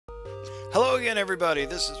Hello again, everybody.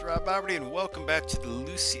 This is RobBoberty, and welcome back to the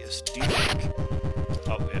Lucius Demake.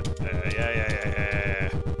 Oh, yeah.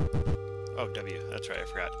 Oh, W. That's right, I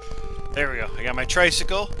forgot. There we go. I got my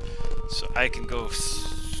tricycle, so I can go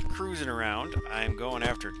cruising around. I'm going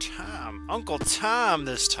after Tom. Uncle Tom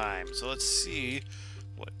this time. So let's see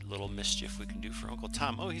what little mischief we can do for Uncle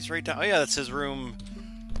Tom. Oh, he's right down. Oh, yeah, that's his room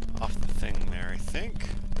off the thing there, I think.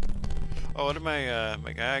 Oh, what am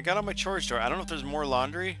I got on my chores drawer. I don't know if there's more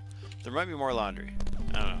laundry. There might be more laundry.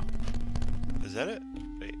 I don't know. Is that it?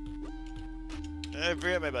 Wait. I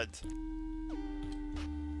forgot my buds.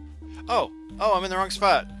 Oh, I'm in the wrong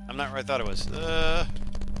spot. I'm not where I thought it was.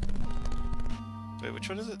 Wait, which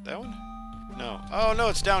one is it? That one? No. Oh, no,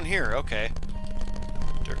 it's down here. Okay.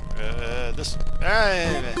 This.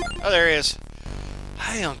 Oh, there he is.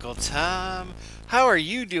 Hi, Uncle Tom. How are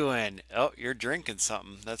you doing? Oh, you're drinking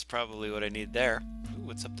something. That's probably what I need there. Ooh,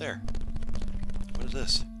 what's up there? What is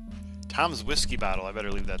this? Tom's whiskey bottle. I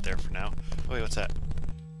better leave that there for now. Oh, wait, what's that?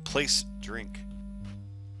 Place drink.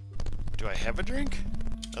 Do I have a drink?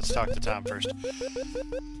 Let's talk to Tom first.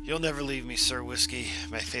 You'll never leave me, Sir Whiskey,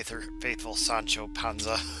 my faithful Sancho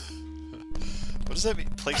Panza. What does that mean?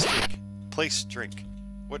 Place drink. Place drink.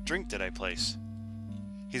 What drink did I place?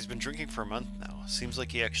 He's been drinking for a month now. Seems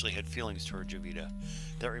like he actually had feelings toward Jovita.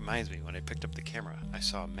 That reminds me, when I picked up the camera, I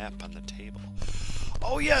saw a map on the table.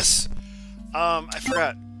 Oh, yes! I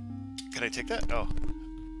forgot. Can I take that? Oh.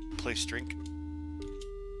 Place drink.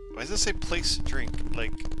 Why does it say place drink?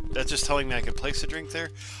 Like, that's just telling me I can place a drink there?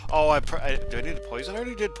 Oh, do I need to poison? I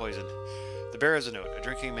already did poison. The bear has a note. A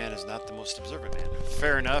drinking man is not the most observant man.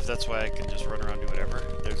 Fair enough. That's why I can just run around and do whatever.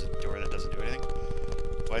 There's a door that doesn't do anything.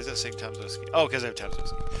 Why is that saying Tom's Whiskey? Oh, because I have Tom's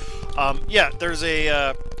Whiskey. Yeah, there's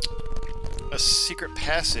a secret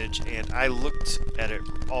passage, and I looked at it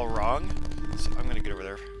all wrong. So I'm going to get over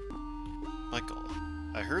there. Michael.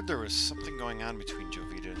 I heard there was something going on between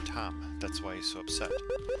Jovita and Tom. That's why he's so upset.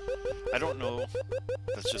 I don't know.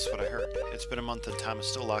 That's just what I heard. It's been a month and Tom is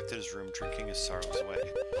still locked in his room drinking his sorrows away.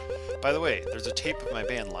 By the way, there's a tape of my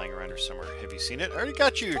band lying around here somewhere. Have you seen it? I already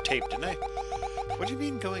got you your tape, didn't I? What do you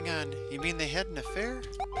mean going on? You mean they had an affair?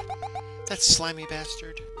 That slimy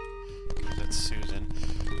bastard. Okay, that's Susan.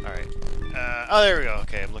 Alright. Oh, there we go.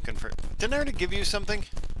 Okay, I'm looking for... Didn't I already give you something?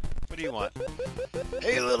 What do you want?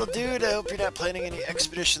 Hey, little dude, I hope you're not planning any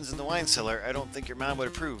expeditions in the wine cellar. I don't think your mom would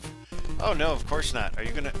approve. Oh, no, of course not. Are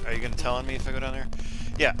you gonna tell on me if I go down there?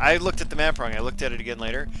 Yeah, I looked at the map wrong. I looked at it again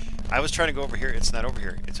later. I was trying to go over here. It's not over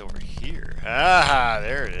here. It's over here. Ah,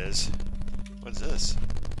 there it is. What is this?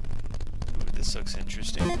 Ooh, this looks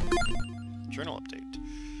interesting. Journal update.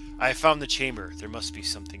 I found the chamber. There must be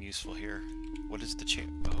something useful here. What is the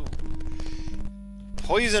chamber? Oh.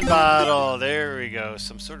 Poison bottle! There we go.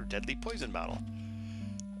 Some sort of deadly poison bottle.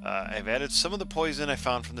 I've added some of the poison I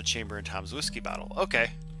found from the chamber in Tom's whiskey bottle. Okay.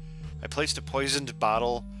 I placed a poisoned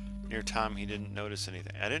bottle near Tom. He didn't notice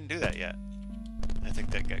anything. I didn't do that yet. I think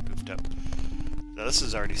that got goofed up. Now, this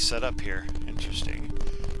is already set up here. Interesting.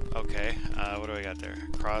 Okay. What do I got there?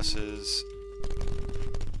 Crosses.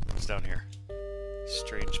 What's down here?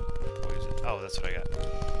 Strange poison. Oh, that's what I got.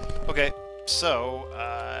 Okay. So,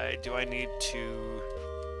 do I need to...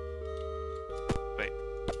 Wait.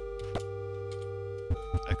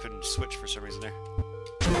 I couldn't switch for some reason there.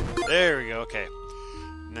 There we go, okay.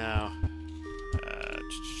 Now,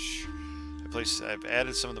 I've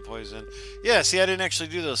added some of the poison. Yeah, see, I didn't actually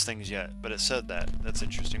do those things yet, but it said that. That's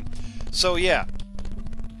interesting. So, yeah.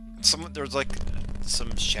 There was, like,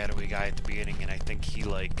 some shadowy guy at the beginning, and I think he,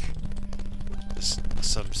 like...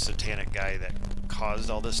 some satanic guy that caused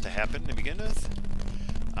all this to happen to begin with.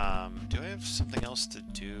 Do I have something else to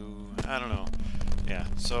do? I don't know. Yeah,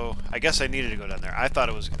 so I guess I needed to go down there. I thought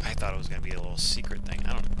it was gonna be a little secret thing.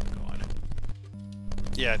 I don't know. Go on.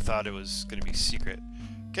 Yeah, I thought it was gonna be secret.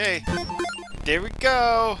 Okay, there we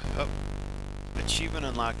go. Oh. Achievement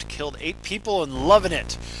unlocked. Killed 8 people and loving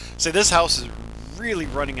it. So this house is really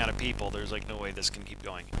running out of people. There's like no way this can keep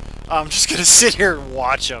going. I'm just gonna sit here and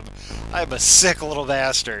watch them. I'm a sick little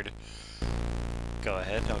bastard. Go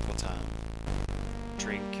ahead, Uncle Tom.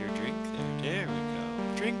 Drink your drink there. There we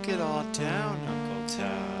go. Drink it all down, Uncle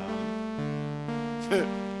Tom.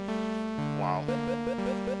 Wow.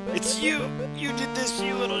 It's you! You did this,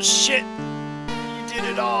 you little shit! You did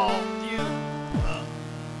it all! You...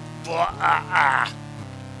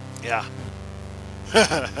 Yeah.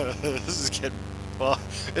 This is getting... Well,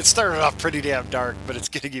 it started off pretty damn dark, but it's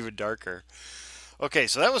getting even darker. Okay,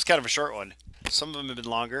 so that was kind of a short one. Some of them have been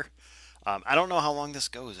longer. I don't know how long this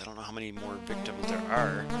goes. I don't know how many more victims there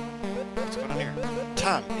are. What's going on here?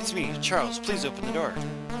 Tom, it's me, Charles. Please open the door.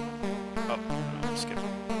 Oh, no, I'm skipping.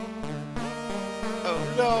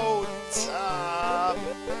 Oh no,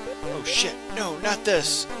 Oh shit! No, not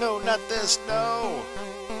this! No, not this! No!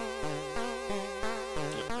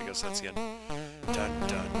 Yep, I guess that's the end. Dun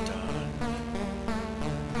dun dun.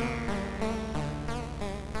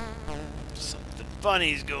 Something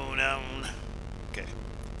funny's going on. Okay.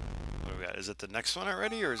 What do we got? Is it the next one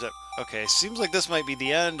already, or is that... Okay, seems like this might be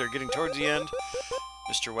the end, or getting towards the end.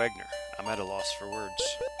 Mr. Wagner, I'm at a loss for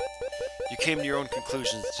words. You came to your own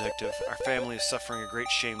conclusions, Detective. Our family is suffering a great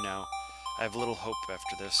shame now. I have little hope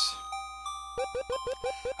after this.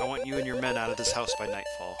 I want you and your men out of this house by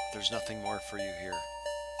nightfall. There's nothing more for you here.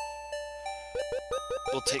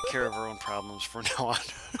 We'll take care of our own problems from now on.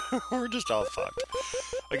 We're just all fucked.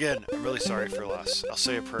 Again, I'm really sorry for your loss. I'll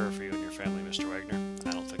say a prayer for you and your family, Mr. Wagner.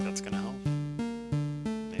 I don't think that's gonna help.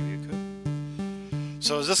 Maybe it could.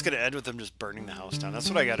 So is this gonna end with them just burning the house down? That's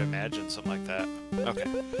what I gotta imagine, something like that. Okay.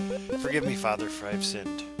 Forgive me, Father, for I've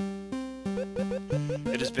sinned.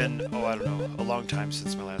 It has been, oh, I don't know, a long time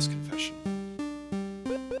since my last confession.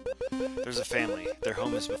 There's a family. Their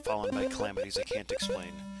home has been fallen by calamities I can't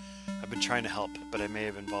explain. I've been trying to help, but I may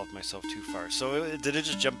have involved myself too far. So, did it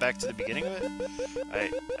just jump back to the beginning of it?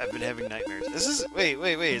 I've been having nightmares. Wait,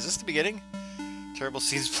 is this the beginning? Terrible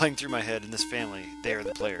scenes playing through my head, and this family, they are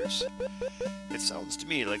the players. It sounds to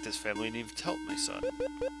me like this family needs help, my son.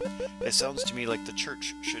 It sounds to me like the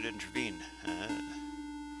church should intervene.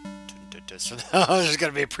 So now there's going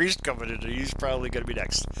to be a priest coming in, and he's probably going to be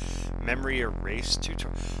next. Memory erase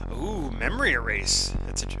tutorial. Ooh, memory erase.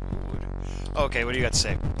 That's a... Okay, what do you got to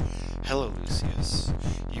say? Hello, Lucius.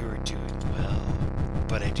 You are doing well,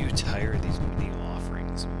 but I do tire of these menial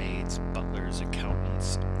offerings, maids, butlers,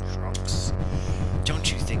 accountants, drunks. Don't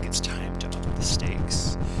you think it's time to up the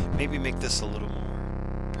stakes? Maybe make this a little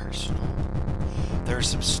more personal. There are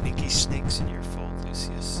some sneaky snakes in your fold,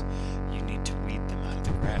 Lucius. You need to weed them out of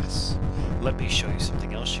the grass. Let me show you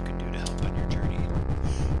something else you can do to help on your journey.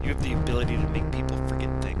 You have the ability to make people forget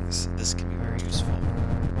things. This can be very useful.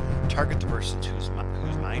 Target the person whose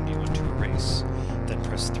mind you want to erase, then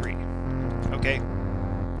press 3. Okay.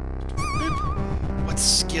 Boop. What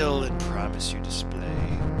skill and promise you display.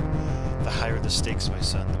 The higher the stakes, my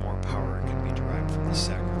son, the more power can be derived from the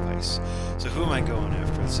sacrifice. So who am I going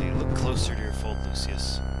after? Let's see. Look closer to your fold,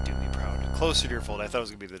 Lucius. Do me proud. Closer to your fold. I thought it was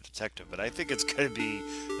going to be the detective, but I think it's going to be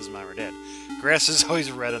his mom or dad. Grass is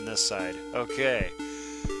always red on this side. Okay.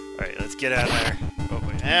 Alright, let's get out of there. Oh,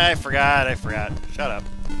 wait. I forgot. Shut up.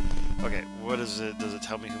 Okay, what is it? Does it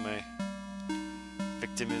tell me who my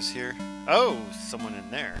victim is here? Oh, someone in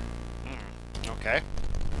there. Okay.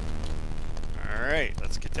 Alright,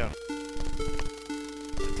 let's get down.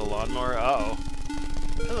 Hit the lawnmower. Uh-oh.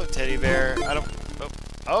 Hello, teddy bear. I don't...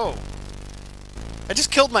 Oh! I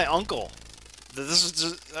just killed my uncle. This is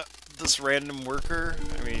just... this random worker?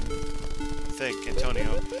 I mean... I think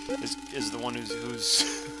Antonio is the one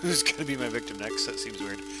who's gonna be my victim next. That seems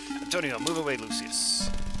weird. Antonio, move away, Lucius.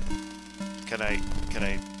 Can I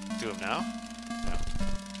do him now? No.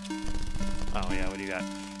 Oh yeah, what do you got?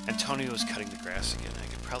 Antonio's cutting the grass again. I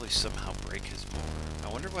could probably somehow break his moor. I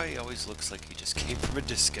wonder why he always looks like he just came from a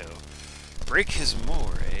disco. Break his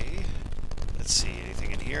moor, eh? Let's see,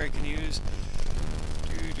 anything in here I can use?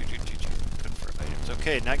 Good for items.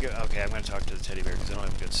 Okay, not good. Okay, I'm gonna talk to the teddy bear because I don't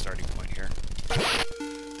have a good starting point here.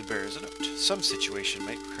 The bear is a note. Some situation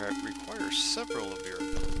might require several of your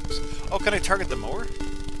abilities. Oh, can I target the mower?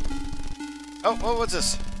 Oh, what's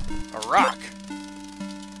this? A rock.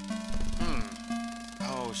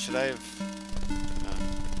 Oh, should I have...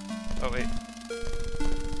 oh, wait.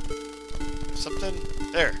 Something?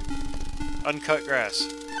 There. Uncut grass.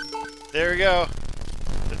 There we go.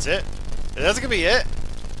 That's it? That's gonna be it?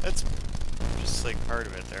 That's just like part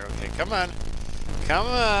of it there. Okay, come on. Come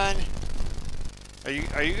on.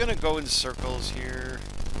 Are you gonna go in circles here?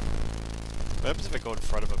 What happens if I go in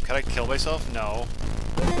front of him? Can I kill myself? No.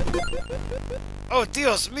 Oh,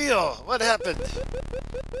 Dios mío! What happened?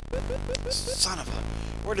 Son of a...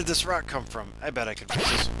 Where did this rock come from? I bet I can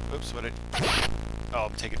fix this. Oops, what did... Oh,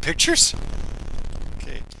 I'm taking pictures?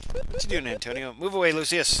 Okay. What you doing, Antonio? Move away,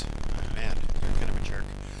 Lucius! Oh, man, you're kind of a jerk.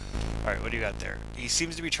 Alright, what do you got there? He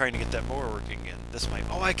seems to be trying to get that mower working again. This might...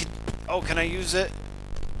 Oh, I can... Oh, can I use it?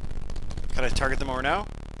 Can I target the mower now?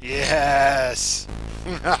 Yes!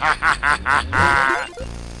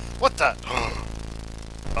 What the...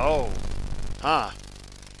 Oh. Huh.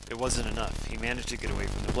 It wasn't enough. He managed to get away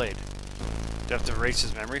from the blade. Do I have to erase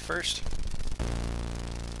his memory first?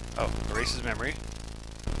 Oh, erase his memory.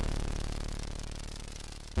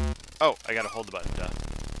 Oh, I gotta hold the button, duh.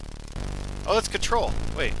 Oh, that's control.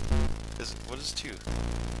 Wait. What is 2?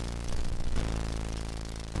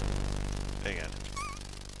 Hang on.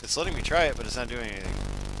 It's letting me try it, but it's not doing anything.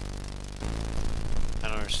 I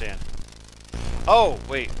don't understand. Oh,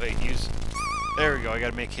 wait, use... There we go, I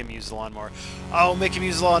gotta make him use the lawnmower. I'll make him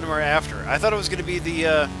use the lawnmower after. I thought it was gonna be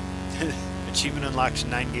the, achievement unlocked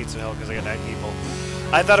 9 gates of hell because I got 9 people.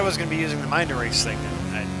 I thought I was gonna be using the mind erase thing,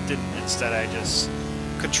 and I didn't. Instead, I just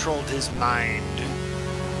controlled his mind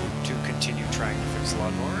to continue trying to fix the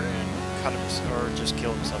lawnmower and cut him, or just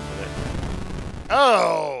kill himself with it.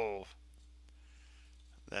 Oh!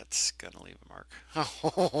 That's gonna leave a mark.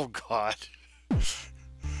 Oh, God.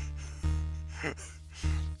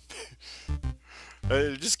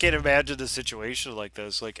 I just can't imagine a situation like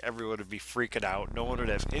this. Like, everyone would be freaking out. No one would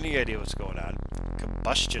have any idea what's going on.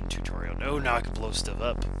 Combustion tutorial. No, now I can blow stuff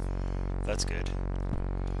up. That's good.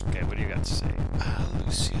 Okay, what do you got to say? Ah,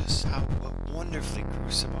 Lucius, what wonderfully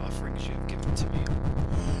gruesome offerings you have given to me.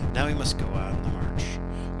 Now we must go on the march.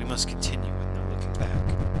 We must continue with no looking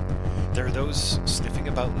back. There are those sniffing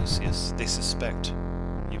about Lucius. They suspect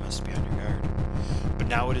you must be on your guard. But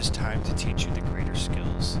now it is time to teach you the greater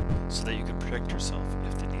skills, so that you can protect yourself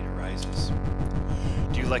if the need arises.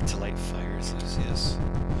 Do you like to light fires, Lucius?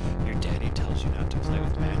 Your daddy tells you not to play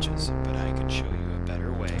with matches, but I can show you a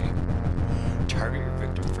better way. Target your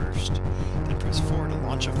victim first, then press forward to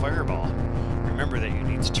launch a fireball. Remember that you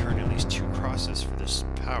need to turn at least 2 crosses for this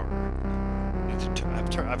power.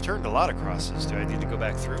 I've turned a lot of crosses. Do I need to go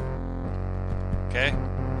back through? Okay.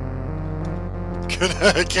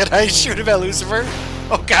 Can I shoot him at Lucifer?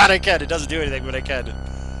 Oh god, I can. It doesn't do anything, but I can.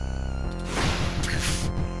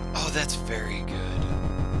 Oh, that's very good.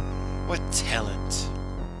 What talent.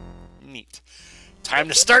 Neat. Time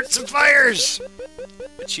to start some fires!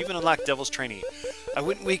 Achievement unlocked, Devil's Trainee. I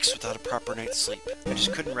went weeks without a proper night's sleep. I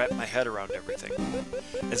just couldn't wrap my head around everything.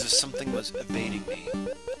 As if something was evading me.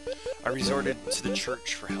 I resorted to the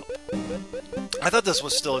church for help. I thought this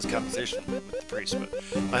was still his conversation with the priest, but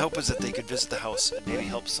my hope was that they could visit the house and maybe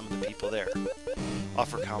help some of the people there.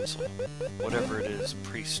 Offer counsel. Whatever it is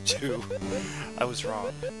priests do. I was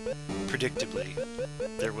wrong. Predictably,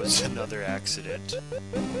 there was another accident.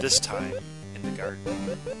 This time, in the garden.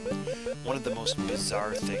 One of the most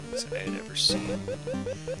bizarre things I had ever seen.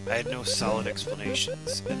 I had no solid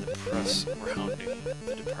explanations, and the press were hounding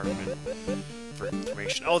the department for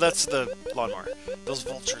information. Oh, that's the lawnmower. Those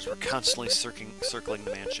vultures were constantly circling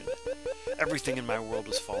the mansion. Everything in my world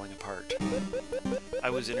was falling apart. I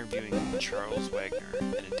was interviewing Charles Wagner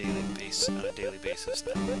on a daily basis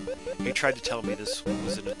now. He tried to tell me this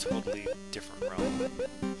was in a totally different realm.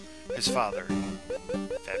 His father,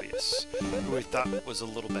 Fabius, who I thought was a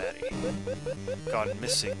little baddie, gone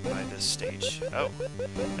missing by this stage. Oh,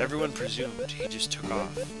 everyone presumed he just took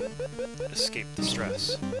off, escaped the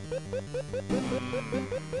stress.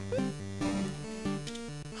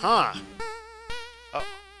 Huh.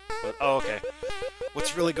 Oh, okay.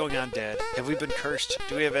 What's really going on, Dad? Have we been cursed?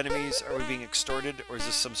 Do we have enemies? Are we being extorted? Or is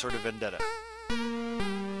this some sort of vendetta?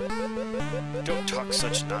 Don't talk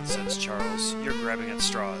such nonsense, Charles. You're grabbing at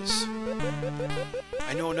straws.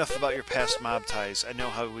 I know enough about your past mob ties. I know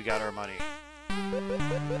how we got our money.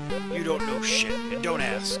 You don't know shit, and don't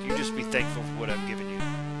ask. You just be thankful for what I've given you.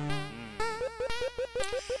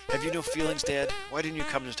 Have you no feelings, Dad? Why didn't you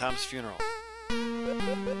come to Tom's funeral?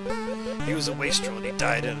 He was a wastrel and he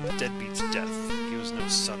died out of a deadbeat's death. He was no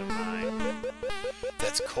son of mine.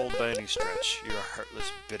 That's cold by any stretch. You're a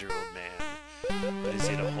heartless, bitter old man. But is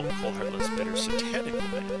he a whole cold, heartless, bitter, satanic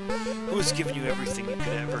man who has given you everything you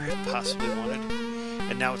could ever have possibly wanted?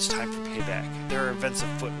 And now it's time for payback. There are events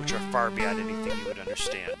afoot which are far beyond anything you would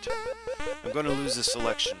understand. I'm going to lose this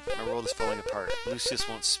election. My world is falling apart. Lucius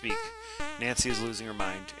won't speak. Nancy is losing her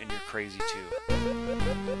mind, and you're crazy too.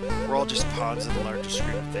 We're all just pawns in the larger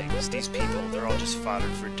scheme of things. These people, they're all just fodder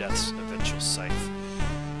for Death's eventual scythe.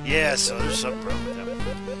 Yeah, so there's something wrong with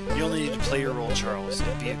them. You only need to play your role, Charles,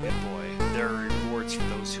 and be a good boy. There are rewards for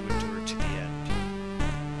those who endure to the end.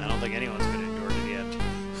 I don't think anyone's going to endure to the end.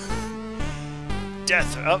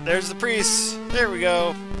 Death! Oh, there's the priest! There we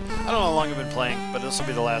go! I don't know how long I've been playing, but this will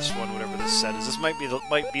be the last one, whatever this set is. This might be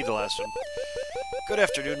the last one. Good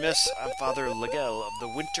afternoon, miss. I'm Father Legel of the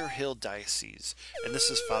Winter Hill Diocese, and this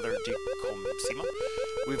is Father DeComsima.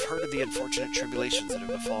 We've heard of the unfortunate tribulations that have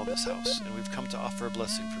befallen this house, and we've come to offer a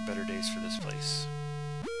blessing for better days for this place.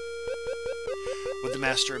 Would the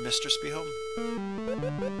master and mistress be home?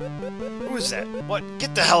 Who is that? What?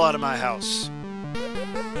 Get the hell out of my house!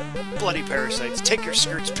 Bloody parasites, take your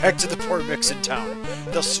skirts back to the poor mix in town.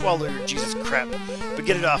 They'll swallow your Jesus crap. But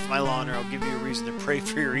get it off my lawn or I'll give you a reason to pray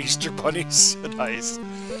for your Easter bunnies. Nice.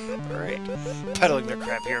 Alright. Peddling their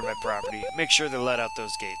crap here on my property. Make sure they let out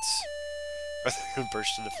those gates. Are they going to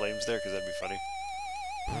burst into flames there? Because that'd be funny.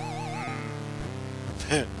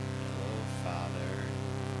 Hello, Father.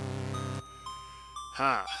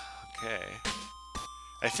 Huh. Okay.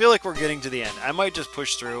 I feel like we're getting to the end. I might just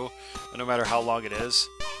push through, no matter how long it is,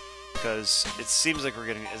 because it seems like we're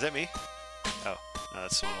getting... Is that me? Oh, no,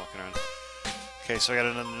 that's someone walking around. Okay, so I got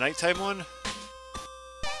another nighttime one.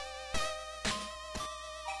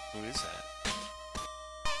 Who is that?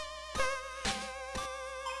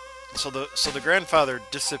 So the grandfather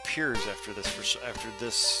disappears after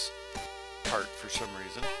this part for some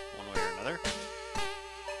reason, one way or another.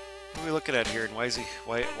 What are we looking at here, and why does he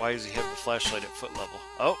have the flashlight at foot level?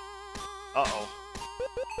 Oh, uh-oh.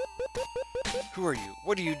 Who are you?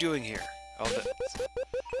 What are you doing here? Oh,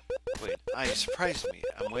 wait, you surprised me.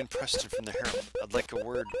 I'm Wayne Preston from the Herald. I'd like a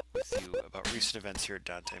word with you about recent events here at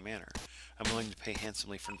Dante Manor. I'm willing to pay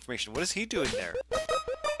handsomely for information. What is he doing there?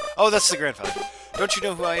 Oh, that's the grandfather. Don't you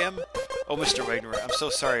know who I am? Oh, Mr. Wagner, I'm so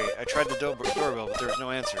sorry. I tried the doorbell, but there was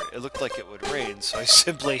no answer. It looked like it would rain, so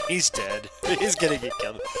he's dead. He's gonna get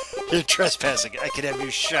killed. You're trespassing. I could have you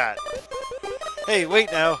shot. Hey,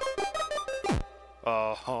 wait now.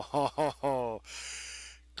 Oh, ho, ho, ho, ho.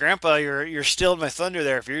 Grandpa, you're stealing my thunder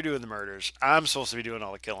there if you're doing the murders. I'm supposed to be doing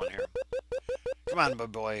all the killing here. Come on, my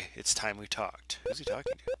boy. It's time we talked. Who's he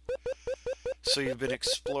talking to? So you've been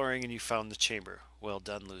exploring and you found the chamber. Well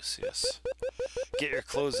done, Lucius. Get your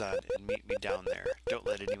clothes on and meet me down there. Don't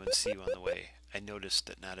let anyone see you on the way. I noticed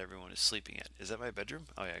that not everyone is sleeping yet. Is that my bedroom?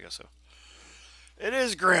 Oh yeah, I guess so. It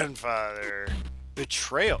is, grandfather.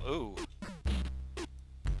 Betrayal. Ooh.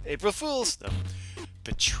 April Fools. No.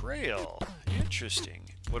 Betrayal. Interesting.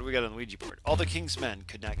 What do we got on the Ouija board? All the king's men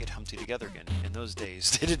could not get Humpty together again. In those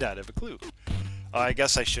days, they did not have a clue. I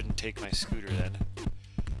guess I shouldn't take my scooter then.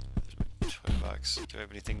 There's my $20. Do I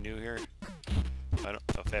have anything new here? I don't.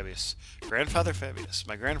 Oh, Fabius. Grandfather Fabius.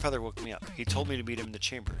 My grandfather woke me up. He told me to meet him in the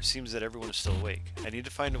chamber. Seems that everyone is still awake. I need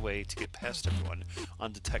to find a way to get past everyone.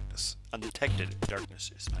 Undetected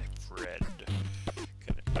darkness is my friend.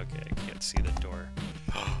 Okay, I can't see the door.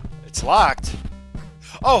 It's locked!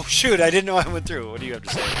 Oh, shoot! I didn't know I went through. What do you have to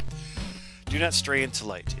say? Do not stray into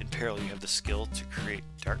light. In peril, you have the skill to create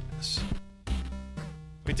darkness.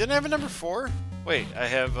 Wait, didn't I have a number 4? Wait, I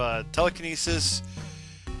have telekinesis.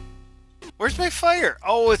 Where's my fire?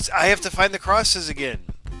 Oh, I have to find the crosses again.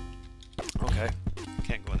 Okay.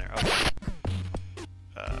 Can't go in there. Okay.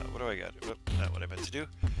 What do I got? Not what I meant to do.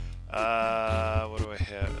 What do I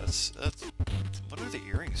have? What are the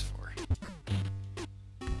earrings for?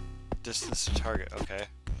 Distance to target. Okay.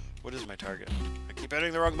 What is my target? I keep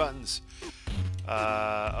hitting the wrong buttons.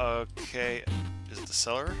 Okay. Is it the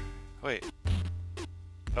cellar? Wait.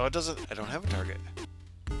 Oh, it doesn't. I don't have a target.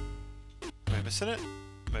 Am I missing it?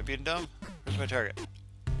 Am I being dumb? Where's my target?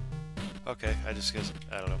 Okay, I just guess.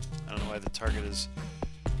 I don't know. I don't know why the target is.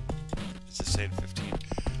 It's just saying 15.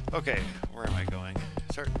 Okay, where am I going?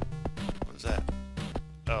 Start. What is that?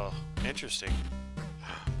 Oh, interesting.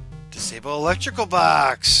 Disable electrical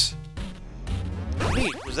box!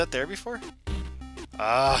 Neat! Was that there before?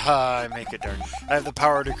 Aha! I make it dark. I have the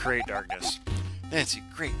power to create darkness. Nancy,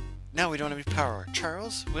 great. Now we don't have any power.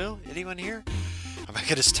 Charles? Will? Anyone here? Am I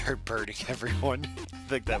gonna start burning everyone? I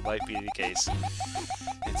think that might be the case.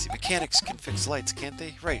 Nancy, mechanics can fix lights, can't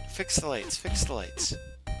they? Right, fix the lights, fix the lights.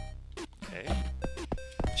 Okay.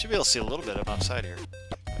 I should be able to see a little bit. I'm outside here.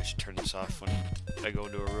 I should turn this off when I go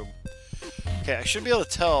into a room. Okay, I should be able to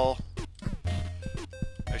tell...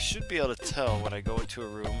 when I go into a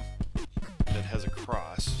room that has a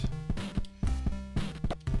cross.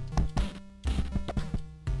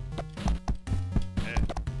 Okay.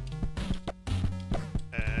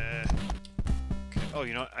 Oh,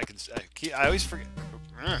 you know what? I always forget.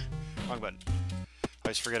 Wrong button. I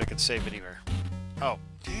always forget I can save anywhere. Oh,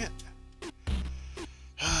 dang it.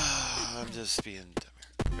 I'm just being dumb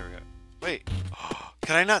here. There we go. Wait.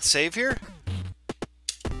 Can I not save here?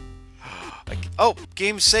 Oh,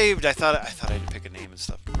 game saved. I thought I had to pick a name and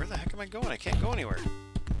stuff. Where the heck am I going? I can't go anywhere.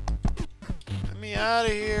 Let me out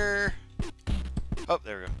of here. Oh,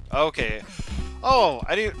 there we go. Okay. Oh,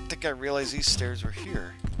 I didn't think I realized these stairs were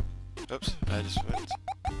here. Oops, I just went.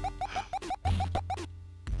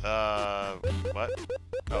 What?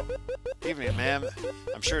 Oh, evening, ma'am.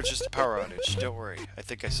 I'm sure it's just a power outage. Don't worry. I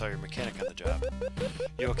think I saw your mechanic on the job.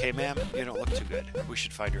 You okay, ma'am? You don't look too good. We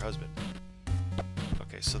should find your husband.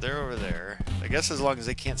 Okay, so they're over there. I guess as long as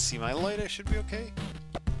they can't see my light, I should be okay.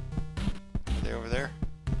 Are they over there?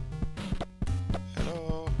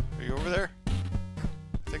 Hello? Are you over there?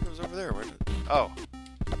 I think it was over there. Oh.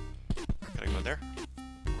 Can I go in there?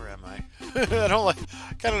 Where am I? I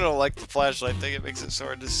kind of don't like the flashlight thing. It makes it so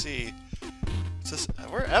hard to see. It's just,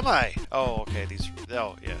 where am I? Oh, okay.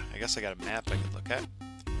 Oh, yeah. I guess I got a map I could look at.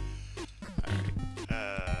 Alright.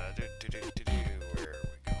 Where are we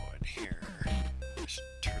going here? I should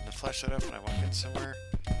turn the flashlight off when I walk in somewhere?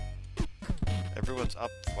 Everyone's up.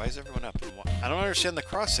 Why is everyone up? I don't understand the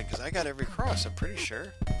crossing, because I got every cross, I'm pretty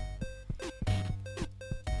sure.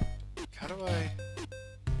 How do I...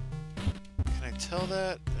 Can I tell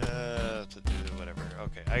that? To do whatever.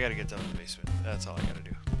 Okay, I gotta get down to the basement. That's all I gotta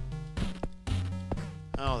do.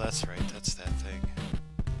 Oh, that's right. That's that thing.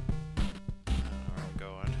 I don't know where I'm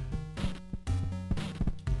going.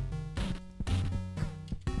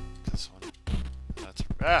 This one. That's...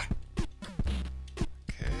 Ah!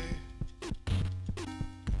 Okay.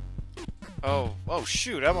 Oh, oh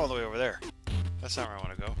shoot, I'm all the way over there. That's not where I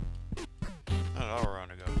want to go. I don't know where I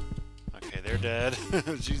want to go. Okay, they're dead.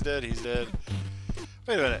 She's dead, he's dead.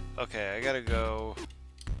 Wait a minute. Okay, I gotta go...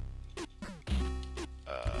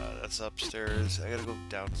 that's upstairs. I gotta go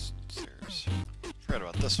downstairs. Forgot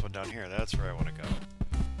about this one down here. That's where I want to go.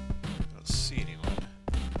 I don't see anyone.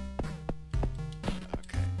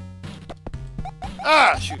 Okay.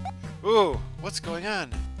 Ah! Shoot! Ooh! What's going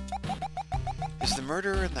on? Is the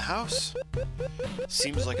murderer in the house?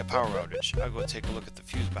 Seems like a power outage. I'll go take a look at the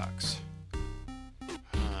fuse box.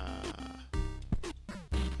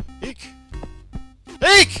 Eek!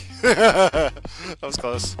 Eek! That was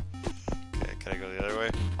close. Okay, can I go the other way?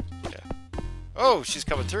 Yeah. Oh, she's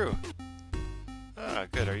coming through. Ah,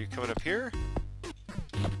 good. Are you coming up here?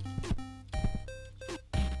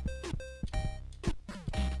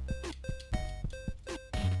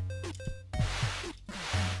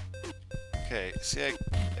 Okay, see,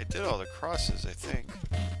 I did all the crosses, I think.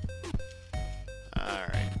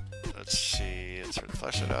 Alright, let's see. Let's turn the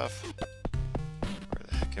flashlight off. Where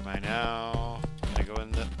the heck am I now? Can I go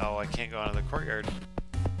in the... Oh, I can't go into the courtyard.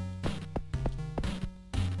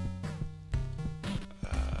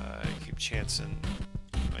 I keep chancing.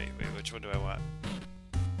 Wait, which one do I want?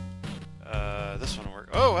 This one will work.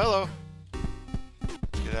 Oh, hello!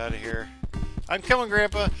 Let's get out of here. I'm coming,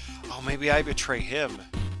 Grandpa! Oh, maybe I betray him.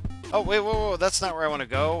 Oh, wait, whoa, that's not where I want to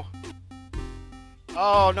go.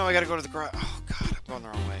 Oh, no, I gotta go to the garage. Oh, God, I'm going the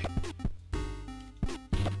wrong way.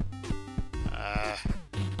 Oh,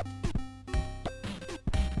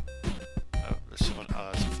 there's someone. Oh,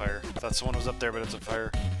 that's a fire. I thought someone was up there, but it's a fire.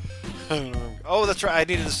 Oh, that's right. I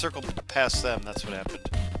needed to circle past them. That's what happened.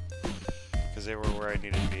 Because they were where I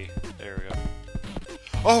needed to be. There we go.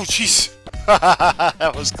 Oh, jeez!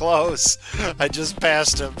 That was close. I just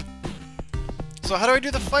passed him. So how do I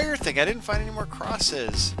do the fire thing? I didn't find any more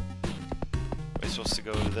crosses. Am I supposed to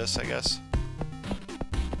go to this, I guess?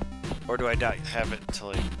 Or do I not have it until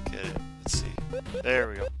I get it? Let's see. There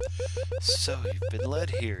we go. So you've been led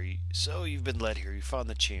here. You found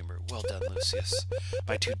the chamber. Well done, Lucius.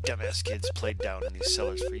 My two dumbass kids played down in these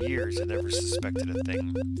cellars for years and never suspected a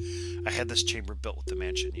thing. I had this chamber built with the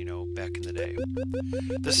mansion, you know, back in the day.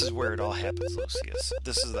 This is where it all happens, Lucius.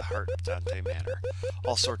 This is the heart of Dante Manor.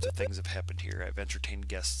 All sorts of things have happened here. I've entertained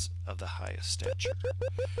guests of the highest stature.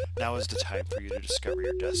 Now is the time for you to discover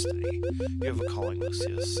your destiny. You have a calling,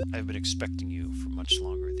 Lucius. I've been expecting you for much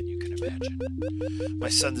longer than you can imagine. My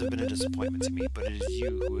sons have been a disappointment to me, but it is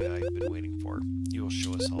you who I've been waiting for. You will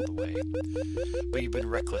show us all the way. But you've been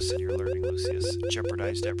reckless in your learning, Lucius.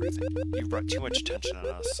 Jeopardized everything. You've brought too much attention on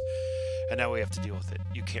us, and now we have to deal with it.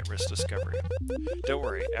 You can't risk discovery. Don't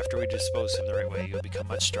worry, after we dispose him the right way, you'll become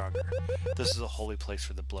much stronger. This is a holy place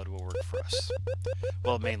where the blood will work for us.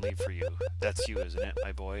 Well, mainly for you. That's you, isn't it,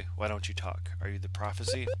 my boy? Why don't you talk? Are you the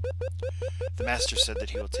prophecy? The master said that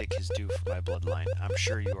he will take his due for my bloodline. I'm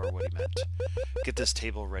sure you are what he meant. Get this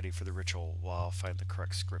table ready for the ritual while I'll find the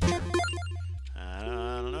correct scripture. I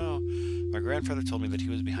don't know. My grandfather told me that he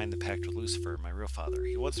was behind the pact with Lucifer, my real father.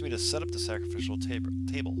 He wants me to set up the sacrificial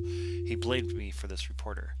table. He blamed me for this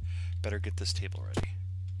reporter. Better get this table ready.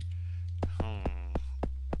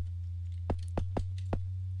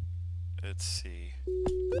 Let's see.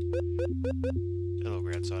 Hello,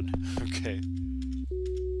 grandson. Okay.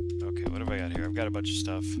 Okay, what have I got here? I've got a bunch of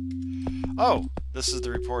stuff. Oh! This is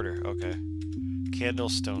the reporter. Okay.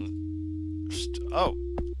 Candlestone. Oh!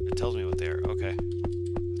 It tells me what they are. Okay.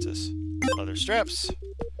 What's this? Leather straps.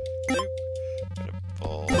 Got a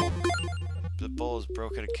bowl. The bowl is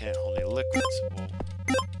broken. It can't hold any liquids. Well,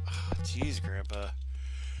 jeez, Grandpa.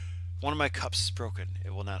 One of my cups is broken.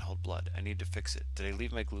 It will not hold blood. I need to fix it. Did I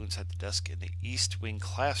leave my glue inside the desk in the East Wing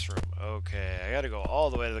classroom? Okay, I gotta go all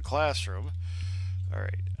the way to the classroom.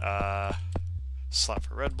 Alright, slot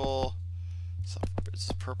for Red Bull. Is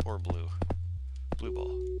this purple or blue? Blue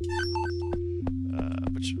ball.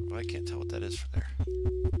 I can't tell what that is from there.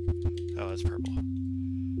 Oh, that's purple.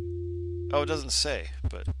 Oh, it doesn't say,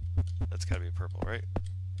 but that's gotta be purple, right?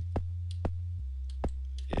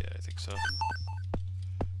 Yeah, I think so.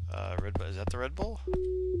 Red Bull. Is that the Red Bull?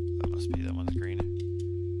 That must be. That one's green.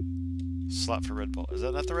 slot for Red Bull. Is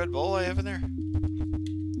that not the Red Bull I have in there?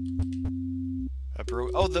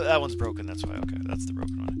 Oh, that one's broken. That's why. Okay, that's the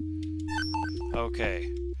broken one.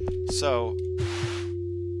 Okay, so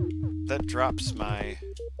that drops my...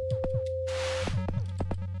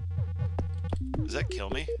 Does that kill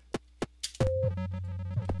me?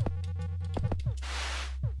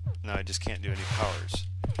 No, I just can't do any powers.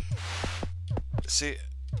 See,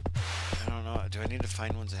 I don't know. Do I need to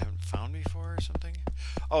find ones I haven't found before or something?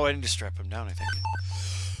 Oh, I need to strap them down, I think.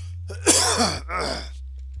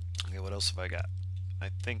 Okay, what else have I got? I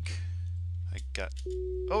think I got...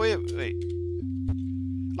 Oh, wait.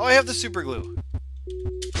 Oh, I have the super glue.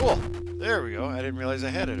 Cool. There we go. I didn't realize I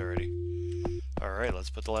had it already. Alright, let's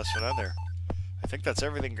put the last one on there. I think that's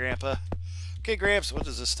everything, Grandpa. Okay, Gramps, what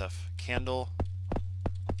is this stuff? Candle.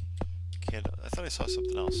 I thought I saw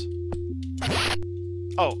something else.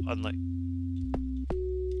 Oh, unlight.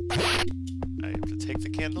 I have to take the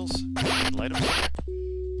candles and light them.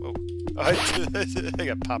 Whoa. Oh, I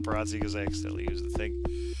got paparazzi because I accidentally used the thing.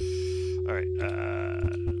 Alright,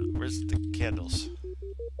 where's the candles?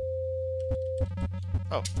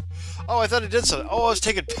 Oh. Oh, I thought it did something. Oh, I was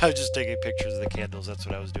just taking pictures of the candles. That's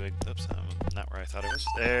what I was doing. Oops, not where I thought it was.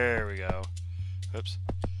 There we go. Oops.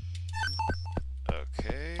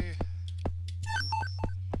 Okay.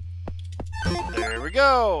 There we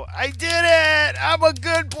go! I did it! I'm a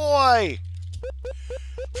good boy!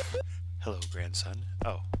 Hello, grandson.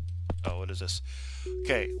 Oh, what is this?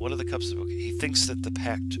 Okay, one of the cups is okay. He thinks that the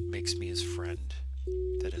pact makes me his friend.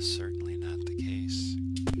 That is certainly not the case.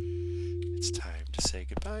 It's time to say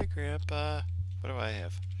goodbye, Grandpa. What do I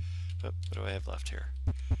have? What do I have left here?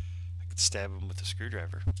 I could stab him with a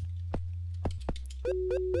screwdriver.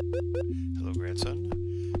 Hello, grandson.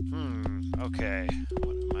 Okay.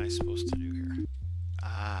 What am I supposed to do here?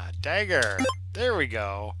 Ah, dagger! There we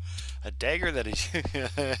go! A dagger that is...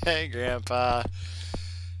 Hey, Grandpa!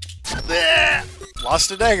 Lost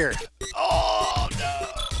a dagger! Oh, no!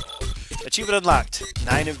 Achievement unlocked.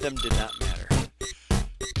 9 of them did not matter.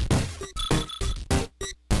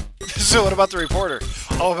 So what about the reporter?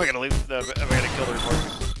 Oh, am I gonna leave? Am I gonna kill the reporter?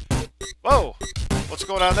 Whoa! What's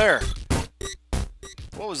going on there?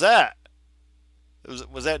 What was that?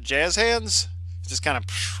 Was that jazz hands? Just kind of...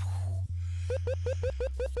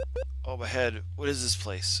 Oh, my head. What is this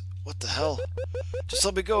place? What the hell? Just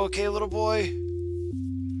let me go, okay, little boy?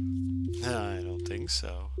 I don't think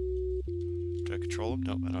so. Do I control him?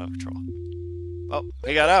 Nope, I don't have control. Oh,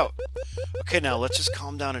 he got out. Okay, now let's just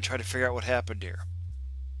calm down and try to figure out what happened here.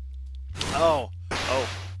 Oh.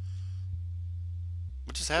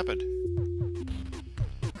 What just happened?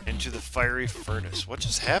 Into the fiery furnace. What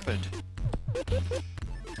just happened?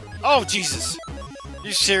 Oh, Jesus!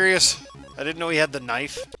 You serious? I didn't know he had the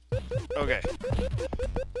knife. Okay.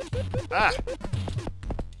 Ah!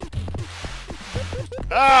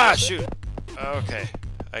 Ah, shoot! Okay.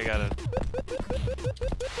 I gotta...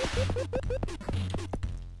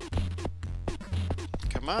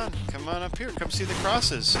 Come on up here. Come see the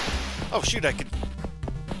crosses. Oh, shoot, I could...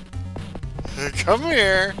 Come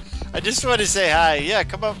here! I just want to say hi. Yeah,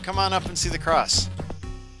 come on up and see the cross.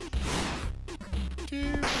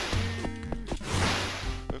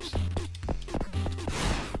 Oops.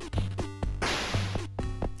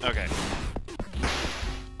 Okay.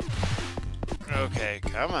 Okay,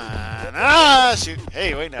 come on. Ah, shoot.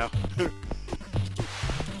 Hey, wait now.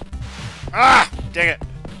 Ah, dang it.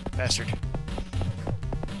 Bastard.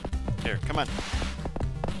 Here, come on.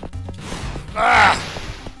 Ah!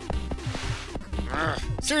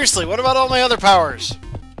 Seriously, what about all my other powers?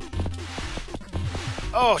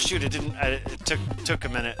 Oh shoot! It didn't. It took a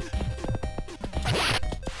minute.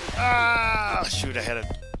 Ah! Shoot! I had a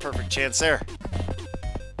perfect chance there.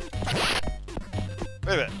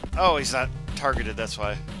 Wait a minute. Oh, he's not targeted. That's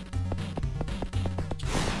why.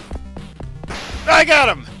 I got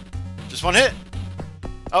him. Just one hit.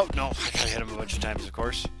 Oh no! I gotta hit him a bunch of times, of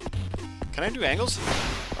course. Can I do angles?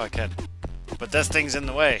 Oh, I can. But that thing's in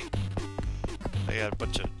the way. I got a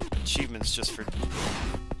bunch of achievements just for...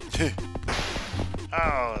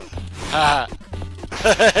 Oh. Ha.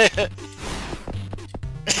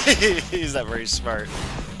 He's not very smart.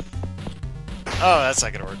 Oh, that's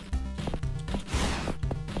not gonna work.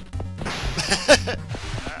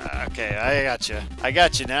 Okay, I got you. I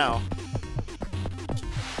got you now.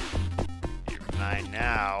 You're mine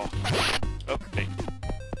now. Oh, wait.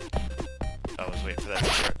 I was waiting for that to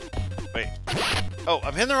start. Wait. Oh,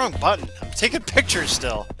 I'm hitting the wrong button. I'm taking pictures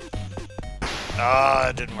still. Ah,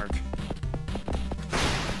 it didn't work.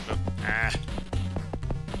 Oh, ah.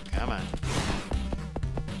 Come on.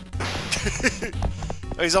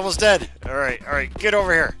 Oh, he's almost dead. Alright, get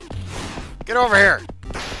over here. Get over here.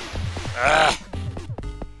 Ah!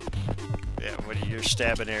 Yeah, what are you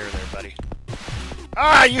stabbing air there, buddy?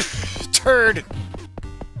 Ah, you turd!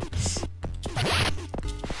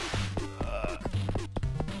 I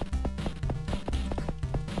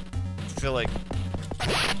feel like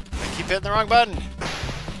I keep hitting the wrong button.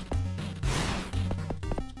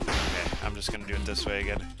 Okay, I'm just gonna do it this way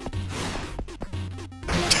again.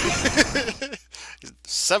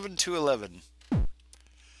 7 to 11.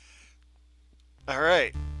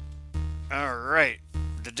 Alright. Alright.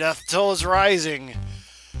 The death toll is rising.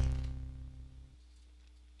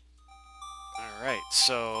 Alright,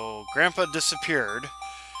 so Grandpa disappeared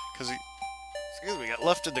because he got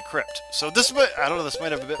left in the crypt. So this might, I don't know, this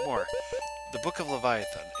might have a bit more. The Book of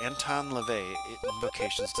Leviathan, Anton LaVey,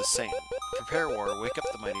 Invocations to Satan. Prepare war, wake up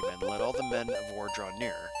the mighty men, let all the men of war draw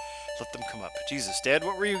near. Let them come up. Jesus, Dad,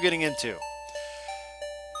 what were you getting into?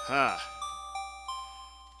 Huh.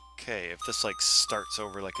 Okay, if this, like, starts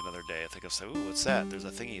over, like, another day, I think I'll say, ooh, what's that? There's a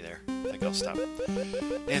thingy there. I think I'll stop.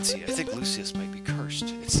 Nancy, I think Lucius might be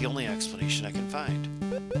cursed. It's the only explanation I can find.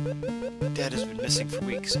 Dad has been missing for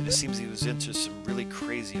weeks, and it seems he was into some really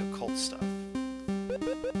crazy occult stuff.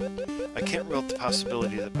 I can't rule out the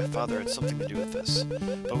possibility that my father had something to do with this,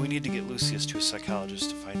 but we need to get Lucius to a psychologist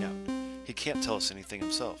to find out. He can't tell us anything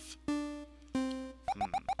himself.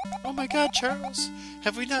 Oh my God, Charles!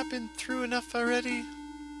 Have we not been through enough already?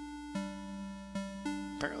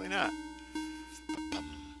 Apparently not.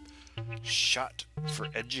 Shot for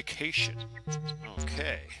education.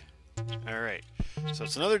 Okay. Alright. So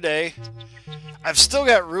it's another day. I've still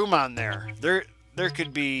got room on there. There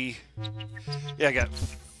could be... Yeah, I got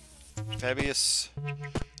Fabius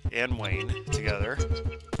and Wayne together.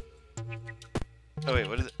 Oh wait,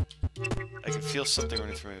 what is it? I can feel something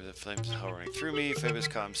running through me. The flames of hell running through me. Fabius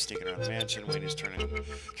comes sneaking around the mansion. Wayne is turning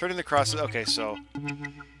the crosses. Okay, so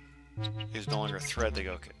he's no longer a threat. They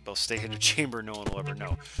go, okay, they'll stay in the chamber. No one will ever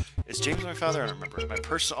know. Is James my father? I don't remember. My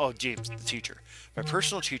personal... Oh, James, the teacher. My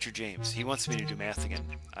personal teacher, James. He wants me to do math again.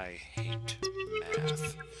 I hate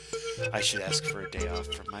math. I should ask for a day off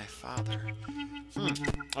from my father.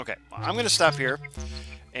 Okay, well, I'm going to stop here.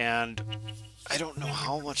 And I don't know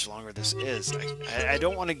how much longer this is. I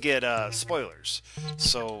don't want to get spoilers.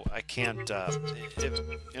 So I can't...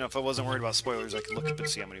 if I wasn't worried about spoilers, I could look up and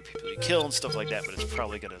see how many people you kill and stuff like that. But it's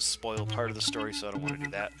probably going to spoil part of the story, so I don't want to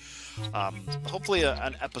do that. Hopefully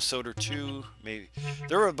an episode or two, maybe.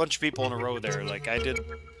 There were a bunch of people in a row there. Like, I did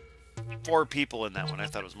 4 people in that one. I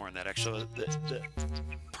thought it was more than that, actually.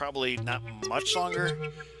 Probably not much longer.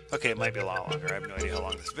 Okay, it might be a lot longer. I have no idea how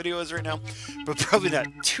long this video is right now. But probably not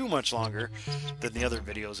too much longer than the other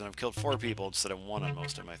videos. And I've killed 4 people instead of 1 on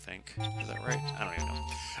most of them, I think. Is that right? I don't even know.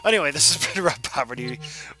 Anyway, this has been RobBoberty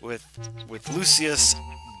with Lucius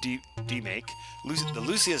Demake. The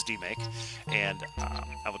Lucius Demake. And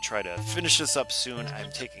I will try to finish this up soon.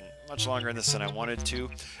 I'm taking much longer in this than I wanted to.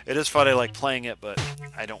 It is fun. I like playing it, but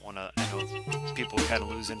I don't want to... I know people kind of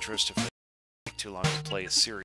lose interest if they take too long to play a series.